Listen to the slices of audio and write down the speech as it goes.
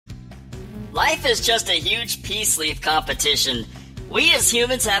Life is just a huge peace leaf competition. We as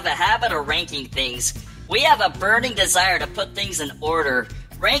humans have a habit of ranking things. We have a burning desire to put things in order,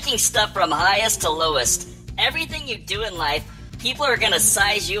 ranking stuff from highest to lowest. Everything you do in life, people are going to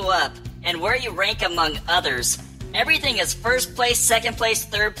size you up and where you rank among others. Everything is first place, second place,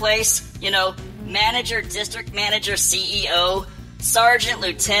 third place, manager, district manager, CEO, sergeant,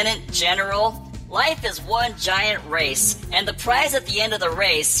 lieutenant, general. Life is one giant race, and the prize at the end of the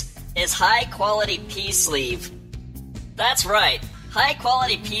race is high-quality peace sleeve. That's right.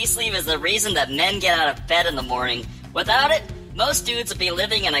 High-quality peace sleeve is the reason that men get out of bed in the morning. Without it, most dudes would be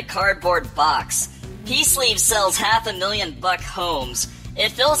living in a cardboard box. Peace sleeve sells $500,000 homes.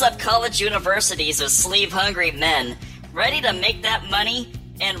 It fills up college universities with sleeve-hungry men, ready to make that money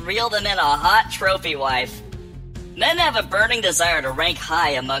and reel them in a hot trophy wife. Men have a burning desire to rank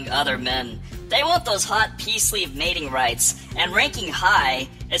high among other men. They want those hot peace sleeve mating rights, and ranking high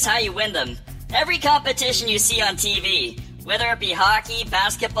is how you win them. Every competition you see on TV, whether it be hockey,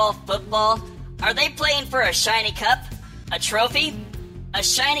 basketball, football, are they playing for a shiny cup? A trophy? A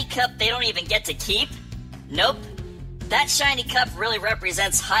shiny cup they don't even get to keep? Nope. That shiny cup really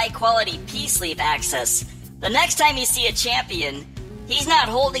represents high-quality peace sleeve access. The next time you see a champion, he's not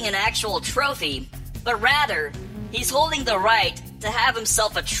holding an actual trophy, but rather, he's holding the right to have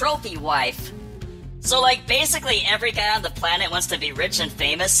himself a trophy wife. So basically every guy on the planet wants to be rich and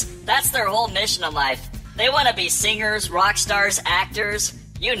famous. That's their whole mission in life. They want to be singers, rock stars, actors,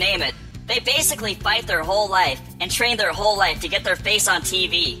 you name it. They basically fight their whole life and train their whole life to get their face on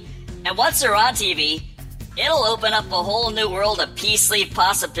TV. And once they're on TV, it'll open up a whole new world of peace sleeve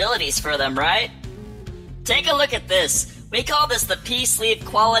possibilities for them, right? Take a look at this. We call this the Peace Sleeve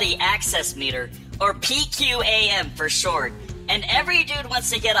Quality Access Meter, or PQAM for short. And every dude wants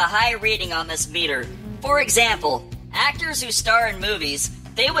to get a high reading on this meter. For example, actors who star in movies,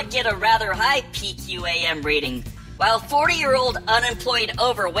 they would get a rather high PQAM reading, while 40-year-old unemployed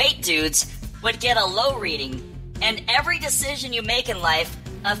overweight dudes would get a low reading. And every decision you make in life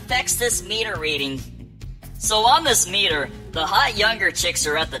affects this meter reading. So on this meter, the hot younger chicks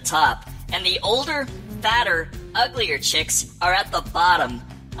are at the top, and the older, fatter, uglier chicks are at the bottom.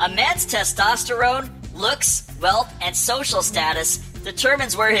 A man's testosterone, looks, wealth, and social status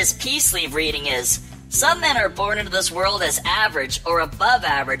determines where his peace sleeve reading is. Some men are born into this world as average or above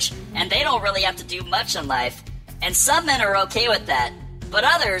average, and they don't really have to do much in life. And some men are okay with that, but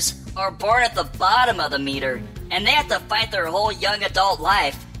others are born at the bottom of the meter, and they have to fight their whole young adult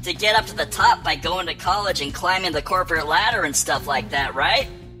life to get up to the top by going to college and climbing the corporate ladder and stuff like that, right?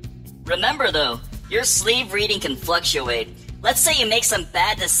 Remember though, your sleeve reading can fluctuate. Let's say you make some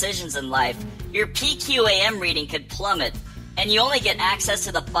bad decisions in life. Your PQAM reading could plummet, and you only get access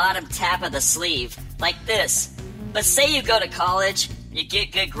to the bottom tap of the sleeve, like this. But say you go to college, you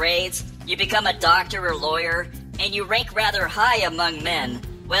get good grades, you become a doctor or lawyer, and you rank rather high among men.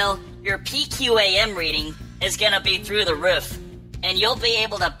 Well, your PQAM reading is gonna be through the roof, and you'll be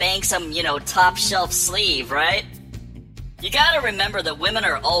able to bang some, top shelf sleeve, right? You gotta remember that women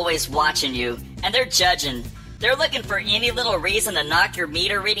are always watching you, and they're judging. They're looking for any little reason to knock your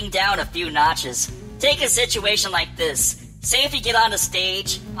meter reading down a few notches. Take a situation like this. Say if you get on the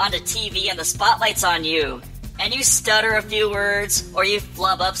stage, onto TV, and the spotlight's on you, and you stutter a few words, or you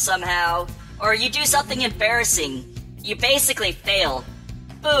flub up somehow, or you do something embarrassing. You basically fail.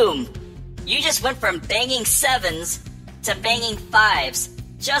 Boom! You just went from banging 7s to banging 5s,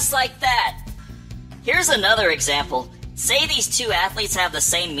 just like that. Here's another example. Say these two athletes have the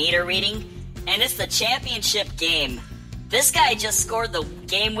same meter reading, and it's the championship game. This guy just scored the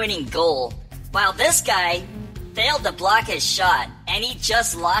game-winning goal, while this guy failed to block his shot, and he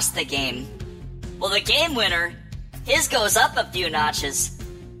just lost the game. Well, the game winner, his goes up a few notches,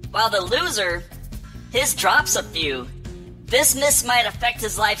 while the loser, his drops a few. This miss might affect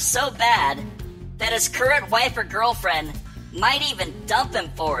his life so bad that his current wife or girlfriend might even dump him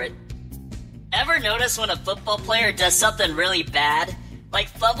for it. Ever notice when a football player does something really bad, like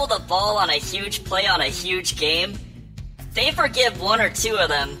fumble the ball on a huge play on a huge game? They forgive one or two of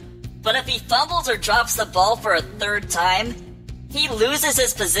them, but if he fumbles or drops the ball for a third time, he loses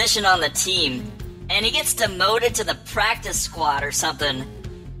his position on the team, and he gets demoted to the practice squad or something.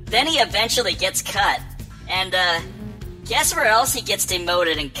 Then he eventually gets cut, and guess where else he gets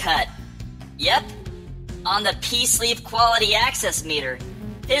demoted and cut? Yep, on the Peace Sleeve Quality Access Meter.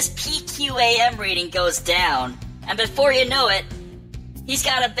 His PQAM reading goes down, and before you know it, he's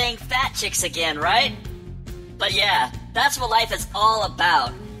gotta bang fat chicks again, right? But yeah, that's what life is all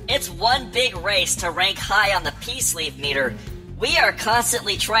about. It's one big race to rank high on the Peace Sleeve meter. We are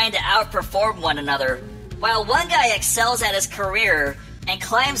constantly trying to outperform one another. While one guy excels at his career and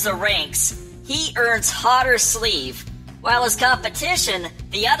climbs the ranks, he earns hotter sleeve, while his competition,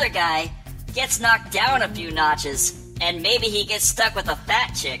 the other guy, gets knocked down a few notches, and maybe he gets stuck with a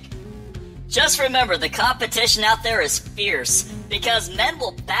fat chick. Just remember, the competition out there is fierce, because men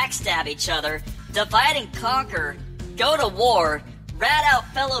will backstab each other, divide and conquer, go to war, rat out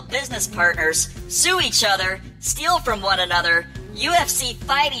fellow business partners, sue each other, steal from one another, UFC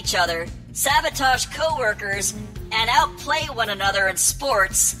fight each other, sabotage co-workers, and outplay one another in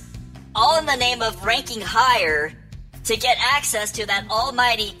sports, all in the name of ranking higher to get access to that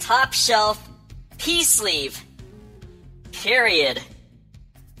almighty top shelf peace sleeve. Period.